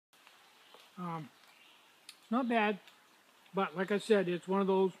It's not bad, but like I said, it's one of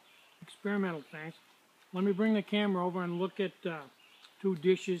those experimental things. Let me bring the camera over and look at two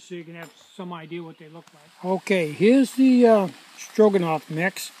dishes so you can have some idea what they look like. Okay, here's the stroganoff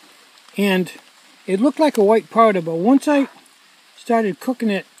mix, and it looked like a white powder, but once I started cooking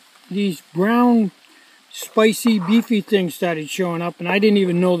it, these brown, spicy, beefy things started showing up, and I didn't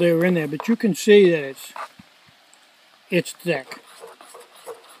even know they were in there, but you can see that it's thick.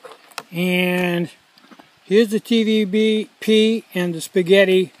 And here's the TVP and the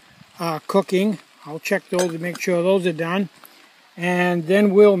spaghetti cooking. I'll check those to make sure those are done. And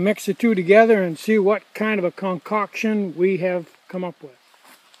then we'll mix the two together and see what kind of a concoction we have come up with.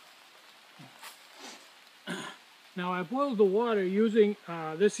 Now I boiled the water using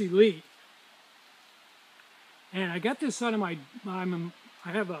this Elite. And I got this out of I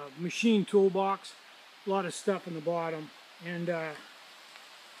have a machine toolbox, a lot of stuff in the bottom. And I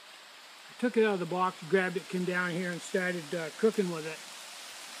took it out of the box, grabbed it, came down here and started cooking with it.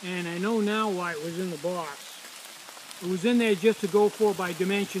 And I know now why it was in the box. It was in there just to go for by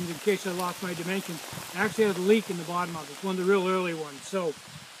dimensions in case I lost my dimensions. It actually has a leak in the bottom of it. It's one of the real early ones. So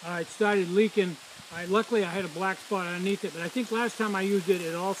it started leaking. Luckily I had a black spot underneath it, but I think last time I used it,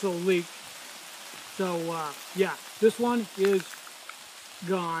 it also leaked. So yeah, this one is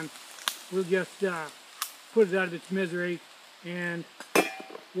gone. We'll just put it out of its misery and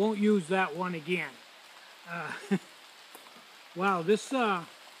won't use that one again. Wow, this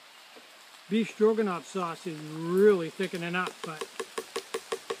beef stroganoff sauce is really thickening up, but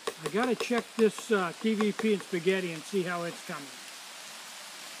I gotta check this TVP and spaghetti and see how it's coming.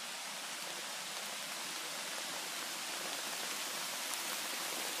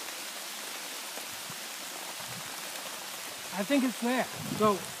 I think it's there.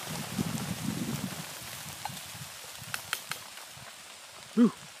 So,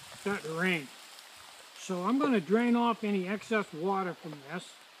 whew, it's starting to rain. So I'm going to drain off any excess water from this.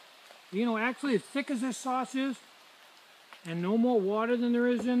 You know, actually as thick as this sauce is, and no more water than there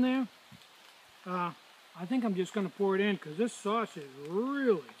is in there, I think I'm just going to pour it in because this sauce is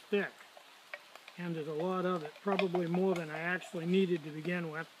really thick. And there's a lot of it, probably more than I actually needed to begin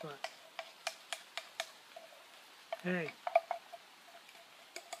with, but hey.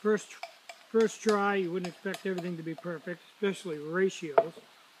 First try, you wouldn't expect everything to be perfect, especially ratios.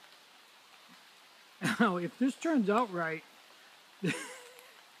 Now, if this turns out right,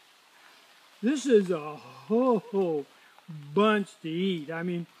 this is a whole bunch to eat. I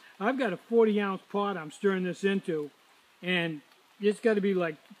mean, I've got a 40-ounce pot I'm stirring this into, and it's got to be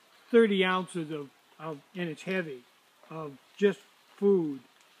like 30 ounces of, and it's heavy, of just food,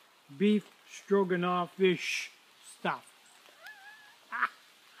 beef stroganoff-ish stuff.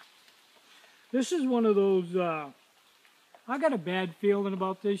 This is one of those, I got a bad feeling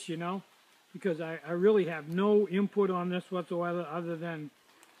about this, you know, because I really have no input on this whatsoever other than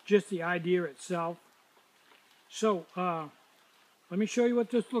just the idea itself. So, let me show you what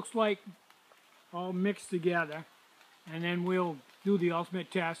this looks like all mixed together, and then we'll do the ultimate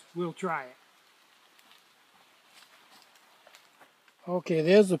test. We'll try it. Okay,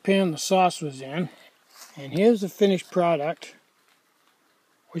 there's the pan the sauce was in, and here's the finished product,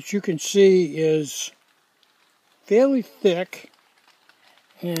 which you can see is fairly thick,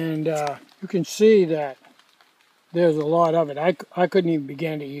 and you can see that there's a lot of it. I couldn't even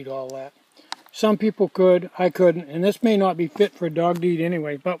begin to eat all that. Some people could, I couldn't, and this may not be fit for a dog to eat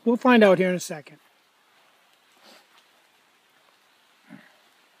anyway, but we'll find out here in a second.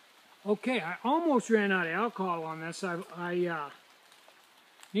 Okay, I almost ran out of alcohol on this. I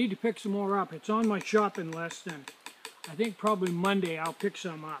need to pick some more up. It's on my shopping list, and I think probably Monday I'll pick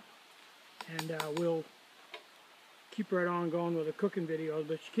some up, and we'll keep right on going with the cooking videos.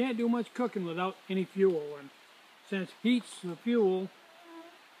 But you can't do much cooking without any fuel, and since heat's the fuel,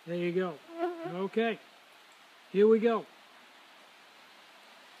 there you go. Okay, here we go.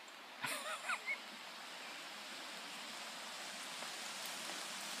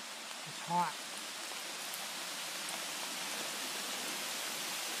 It's hot.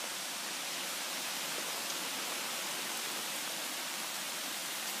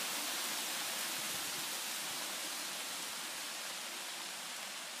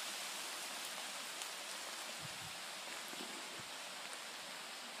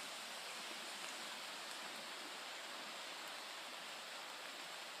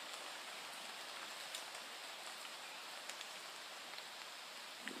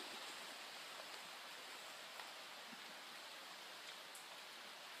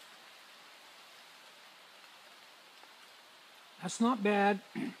 That's not bad,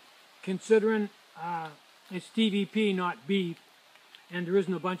 considering it's TVP, not beef. and there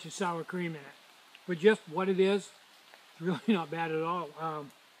isn't a bunch of sour cream in it. But just what it is, it's really not bad at all.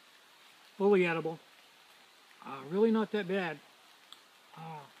 Fully edible. Really not that bad.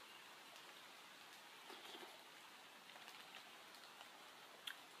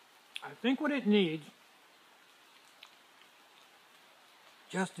 I think what it needs,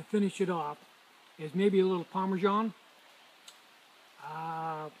 just to finish it off, is maybe a little Parmesan.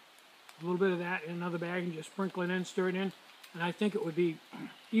 A little bit of that in another bag and just sprinkle it in, stir it in, and I think it would be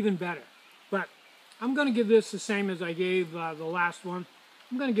even better. But I'm going to give this the same as I gave the last one.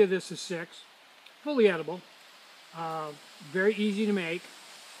 I'm going to give this a 6. Fully edible. Very easy to make.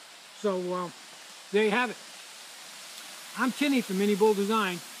 So there you have it. I'm Kenny from Mini Bull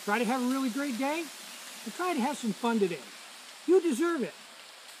Design. Try to have a really great day and try to have some fun today. You deserve it.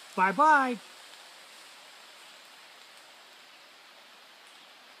 Bye-bye.